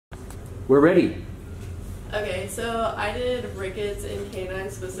We're ready. Okay, so I did rickets in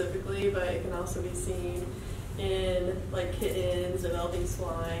canines specifically, but it can also be seen in like kittens, developing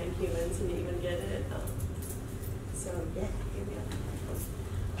swine, humans, and even get it. So yeah, here we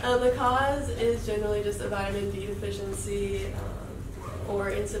go. The cause is generally just a vitamin D deficiency or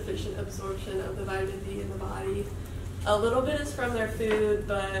insufficient absorption of the vitamin D in the body. A little bit is from their food,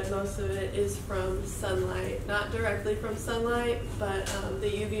 but most of it is from sunlight. Not directly from sunlight, but the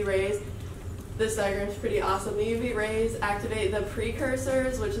UV rays. This diagram is pretty awesome. The UV rays activate the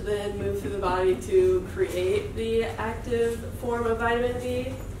precursors, which then move through the body to create the active form of vitamin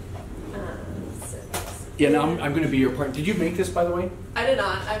D. Yeah, now I'm going to be your partner. Did you make this, by the way? I did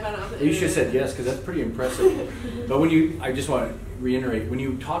not. I found out. You should have said yes, because that's pretty impressive. But I just want to reiterate, when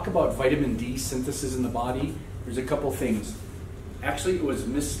you talk about vitamin D synthesis in the body, there's a couple things. Actually, it was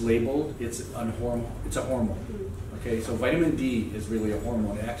mislabeled. It's a hormone. Okay, so vitamin D is really a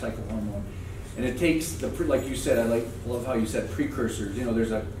hormone. It acts like a hormone. And it takes, like you said, love how you said precursors. You know,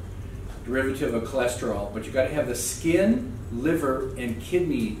 there's a derivative of cholesterol, but you got to have the skin, liver, and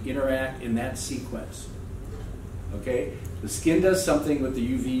kidney interact in that sequence. Okay? The skin does something with the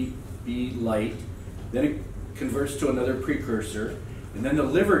UVB light, then it converts to another precursor, and then the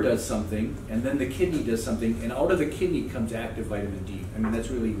liver does something, and then the kidney does something, and out of the kidney comes active vitamin D. I mean, that's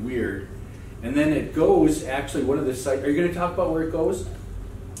really weird. And then it goes, actually, one of the sites, are you going to talk about where it goes?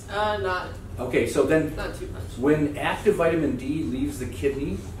 Not. Okay, so then, not too much. When active vitamin D leaves the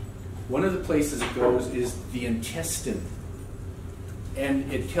kidney, one of the places it goes is the intestine.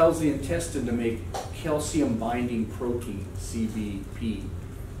 And it tells the intestine to make calcium binding protein, CBP.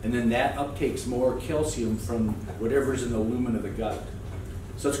 And then that uptakes more calcium from whatever's in the lumen of the gut.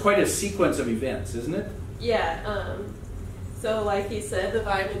 So it's quite a sequence of events, isn't it? Yeah. So like he said, the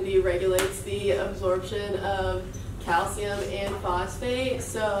vitamin D regulates the absorption of calcium and phosphate.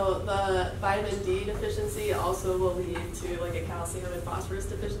 So the vitamin D deficiency also will lead to like a calcium and phosphorus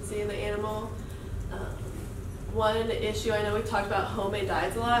deficiency in the animal. One issue, I know we talked about homemade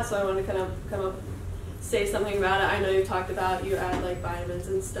diets a lot, so I want to kind of say something about it. I know you talked about you add like vitamins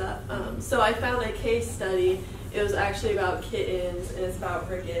and stuff. So I found a case study. It was actually about kittens, and it's about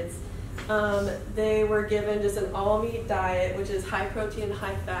rickets. They were given just an all-meat diet, which is high protein,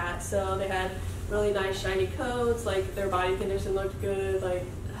 high fat. So they had really nice shiny coats, like their body condition looked good, like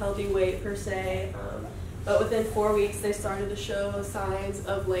healthy weight per se. But within 4 weeks, they started to show signs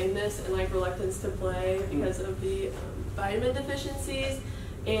of lameness and like reluctance to play because of the vitamin deficiencies.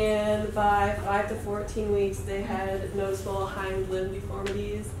 And by 5 to 14 weeks, they had noticeable hind limb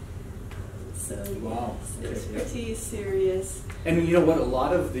deformities. So wow, it's pretty serious. And you know what? A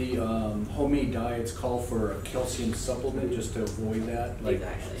lot of the homemade diets call for a calcium supplement just to avoid that. Like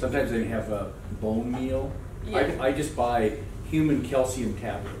exactly. Sometimes they have a bone meal. Yeah. I just buy human calcium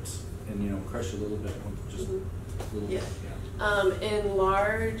tablets and crush a little bit, just a little bit. Yeah. And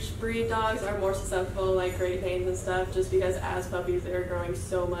large breed dogs are more susceptible, like Great Danes and stuff, just because as puppies they're growing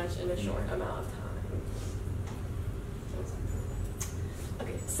so much in a short amount of time.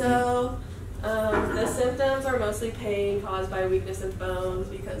 Okay, so the symptoms are mostly pain caused by weakness in bones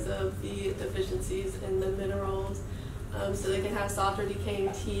because of the deficiencies in the minerals. So they can have soft or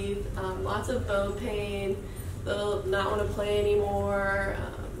decaying teeth, lots of bone pain, they'll not want to play anymore.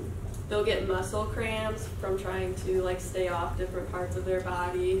 They'll get muscle cramps from trying to like stay off different parts of their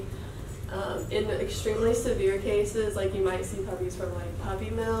body. In extremely severe cases, like you might see puppies from like puppy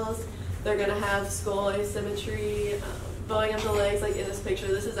mills, they're going to have skull asymmetry, bowing of the legs. Like in this picture,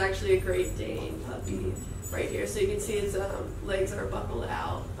 this is actually a Great Dane puppy right here. So you can see his legs are buckled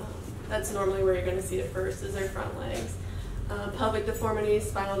out. That's normally where you're going to see it first, is their front legs. Pelvic deformities,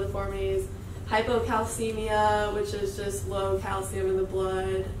 spinal deformities, hypocalcemia, which is just low calcium in the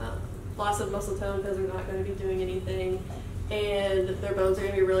blood. Loss of muscle tone because they're not going to be doing anything, and their bones are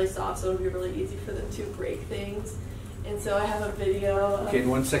going to be really soft, so it'll be really easy for them to break things. And so I have a video. Okay,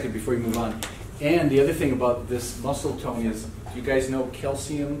 1 second before you move on. And the other thing about this muscle tone is, you guys know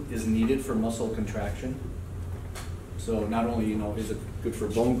calcium is needed for muscle contraction. So not only is it good for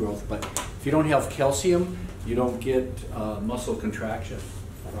bone growth, but if you don't have calcium, you don't get muscle contraction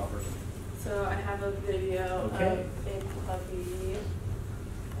properly. So I have a video of a puppy.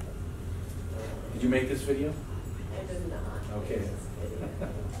 Did you make this video? I did not. Okay.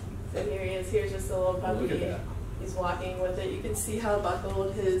 So here he is. Here's just a little puppy. Look at that. He's walking with it. You can see how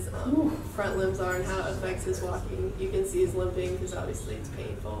buckled his front limbs are and how it affects his walking. You can see he's limping because obviously it's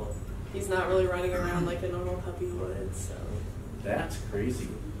painful. He's not really running around like a normal puppy would. So. That's crazy.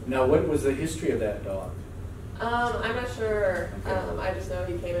 Now, what was the history of that dog? I'm not sure. Okay. I just know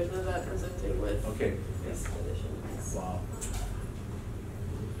he came into the vet presenting with okay. this condition. Wow.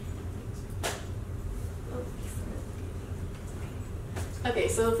 Okay,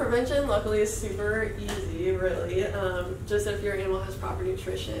 so prevention luckily is super easy, really, just if your animal has proper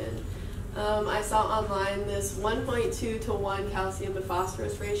nutrition. I saw online this 1.2 to 1 calcium to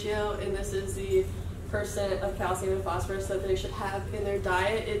phosphorus ratio, and this is the percent of calcium and phosphorus that they should have in their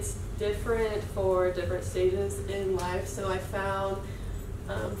diet. It's different for different stages in life, so I found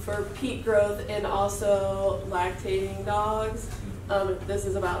for peak growth and also lactating dogs, this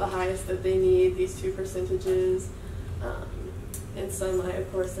is about the highest that they need, these two percentages. And sunlight,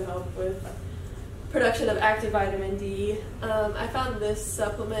 of course, to help with production of active vitamin D. I found this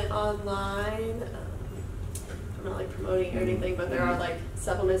supplement online. I'm not like promoting or anything, but there are like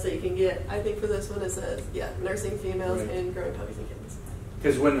supplements that you can get. I think for this one it says, yeah, nursing females and growing puppies and kittens.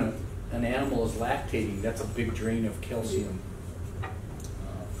 Because when an animal is lactating, that's a big drain of calcium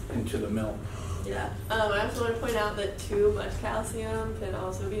into the milk. Yeah. I also want to point out that too much calcium can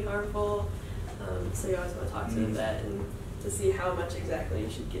also be harmful. So you always want to talk to the vet and to see how much exactly you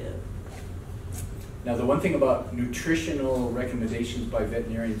should give. Now the one thing about nutritional recommendations by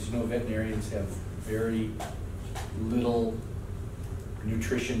veterinarians, you know, veterinarians have very little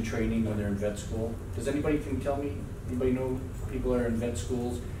nutrition training when they're in vet school. Does anybody can tell me, anybody know people are in vet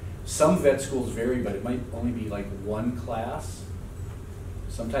schools? Some vet schools vary, but it might only be like one class.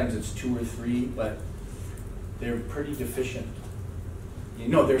 Sometimes it's 2 or 3, but they're pretty deficient. You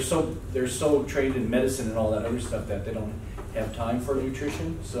know, they're so trained in medicine and all that other stuff that they don't have time for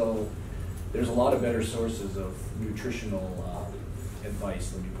nutrition. So there's a lot of better sources of nutritional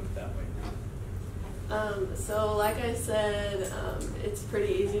advice, let me put it that way. So like I said, it's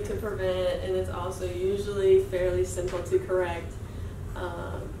pretty easy to prevent, and it's also usually fairly simple to correct.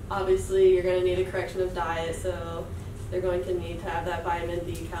 Obviously, you're going to need a correction of diet, so they're going to need to have that vitamin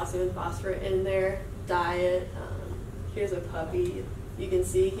D, calcium, and phosphorus in their diet. Here's a puppy. You can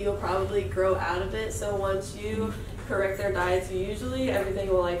see he'll probably grow out of it, so once you correct their diets, usually everything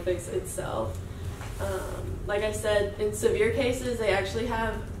will like fix itself. Like I said, in severe cases, they actually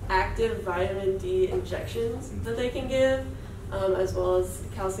have active vitamin D injections that they can give, as well as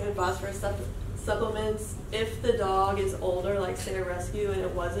calcium and phosphorus supplements. If the dog is older, like say a rescue, and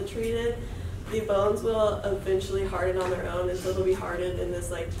it wasn't treated, the bones will eventually harden on their own, and so it'll be hardened in this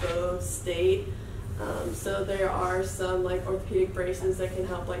like bone state. So there are some like orthopedic braces that can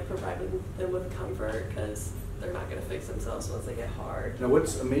help like provide them with comfort, because they're not going to fix themselves once they get hard. Now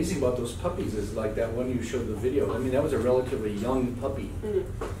what's amazing about those puppies is like that one you showed the video, I mean that was a relatively young puppy.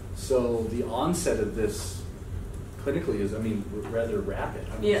 So the onset of this clinically is, I mean, rather rapid.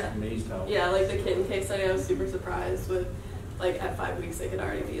 I'm just amazed how. Yeah, like the kitten case study, I was super surprised with, like at 5 weeks they could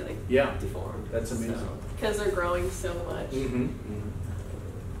already be like deformed. That's amazing. Because they're growing so much.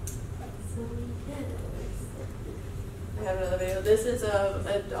 I have another video. This is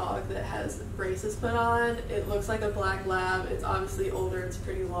a dog that has braces put on. It looks like a black lab. It's obviously older. It's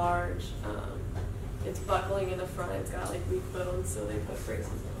pretty large. It's buckling in the front. It's got like weak bones, so they put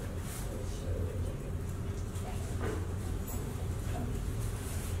braces on.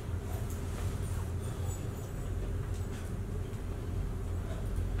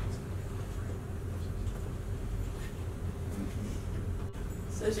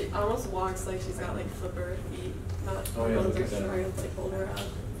 So she almost walks like she's got like flipper feet. Not bones are trying to like hold her up.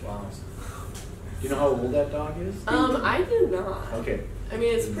 Wow. Do you know how old that dog is? I do not. Okay. I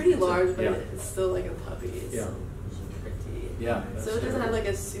mean, it's pretty large, but it's still like a puppy. It's pretty. Yeah. So it doesn't have like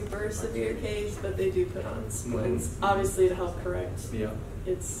a super severe case, but they do put on splints, obviously to help correct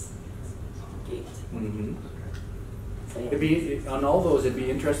its gait. So, it'd be, on all those, it'd be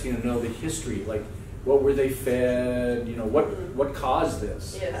interesting to know the history, like what were they fed, you know, what caused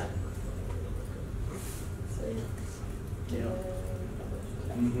this? Yeah. So,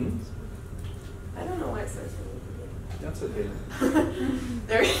 I don't know why it starts with That's okay.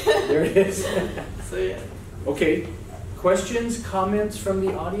 there it is. So yeah. Okay, questions, comments from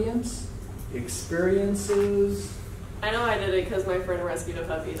the audience? Experiences? I know I did it because my friend rescued a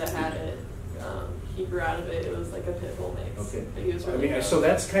puppy that had it. He grew out of it. It was like a pit bull mix. Okay. But he was really so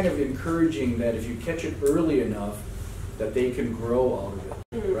that's kind of encouraging that if you catch it early enough, that they can grow out of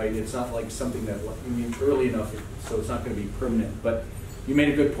it, right? It's not like something that, I mean, early enough, so it's not going to be permanent. But you made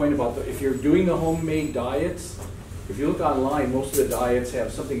a good point about if you're doing the homemade diets, if you look online, most of the diets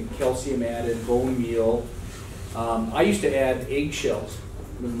have something calcium added, bone meal. I used to add eggshells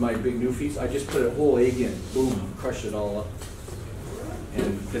with my big new feast. I just put a whole egg in, boom, crush it all up.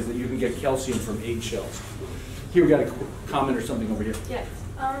 And because you can get calcium from eggshells. Here we got a comment or something over here. Yes.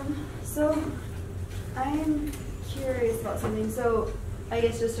 So I'm curious about something. So I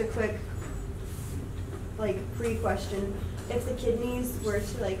guess just a quick, like, pre-question. if the kidneys were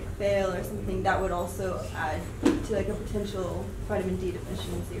to like fail or something, that would also add to like a potential vitamin D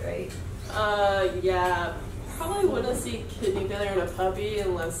deficiency, right? Yeah. Probably wouldn't see kidney failure in a puppy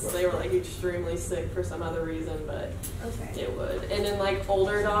unless they were like extremely sick for some other reason, but Okay. it would. And in like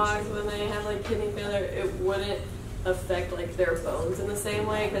older dogs, when they have like kidney failure, it wouldn't affect like their bones in the same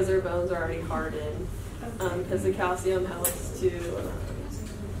way because their bones are already hardened. Because the calcium helps to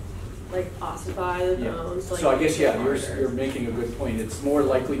like ossify the bones. Yeah. Like, So I guess, yeah, harder. you're making a good point. It's more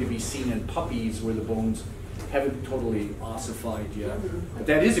likely to be seen in puppies where the bones haven't totally ossified yet. But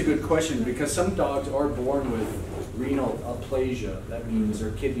that is a good question because some dogs are born with renal aplasia. That means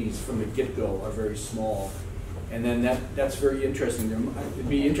their kidneys from the get-go are very small. And then that's very interesting. It'd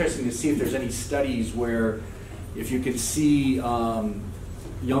be interesting to see if there's any studies where if you could see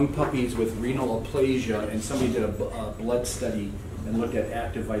young puppies with renal aplasia and somebody did a blood study and looked at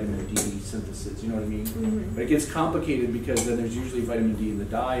active vitamin D synthesis, you know what I mean? But it gets complicated because then there's usually vitamin D in the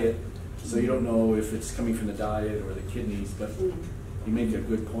diet, so you don't know if it's coming from the diet or the kidneys, but you make a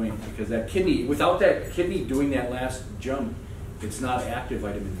good point because that kidney, without that kidney doing that last jump, it's not active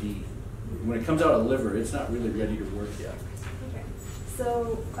vitamin D. When it comes out of the liver, it's not really ready to work yet. Okay.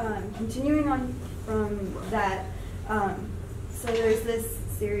 So continuing on from that, so there's this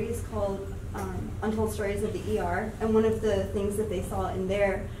series called Untold Stories of the ER, and one of the things that they saw in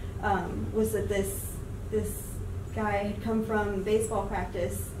there was that this guy had come from baseball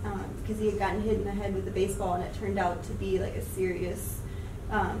practice because he had gotten hit in the head with the baseball, and it turned out to be like a serious,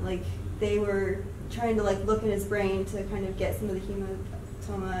 like they were trying to like look in his brain to kind of get some of the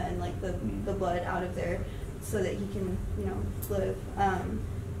hematoma and like the blood out of there so that he can, you know, live.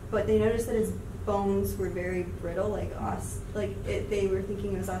 But they noticed that his bones were very brittle, they were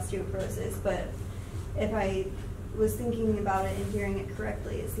thinking it was osteoporosis, but if I was thinking about it and hearing it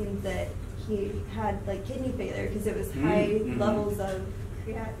correctly, it seemed that he had like kidney failure because it was high levels of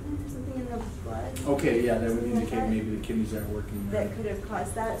creatinine or something in the blood. Okay, yeah, that would Something like indicate that. maybe the kidneys aren't working right. That could have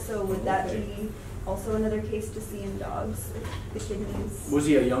caused that. So would that be also another case to see in dogs, if the kidneys? Was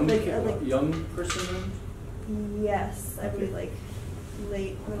he a young Like- young person then? Yes, I Okay. believe like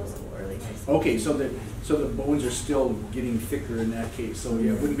late middle school, early high school. Okay, so the bones are still getting thicker in that case. So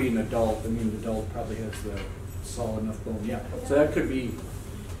yeah, it wouldn't be an adult. I mean, the adult probably has the solid enough bone. Yeah, so that could be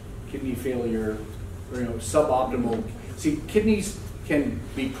kidney failure, or suboptimal. See, kidneys can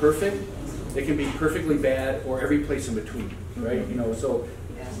be perfect. They can be perfectly bad, or every place in between, right? So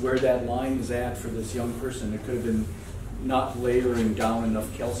where that line is at for this young person, it could have been not layering down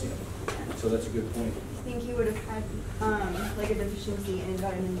enough calcium. So that's a good point. I think he would have had like a deficiency in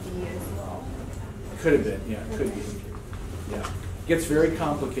vitamin D as well. Could have been, yeah, could be. Yeah. Gets very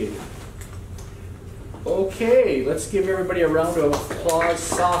complicated. Okay, let's give everybody a round of applause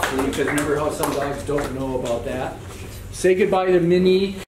softly, because remember how some dogs don't know about that. Say goodbye to Minnie.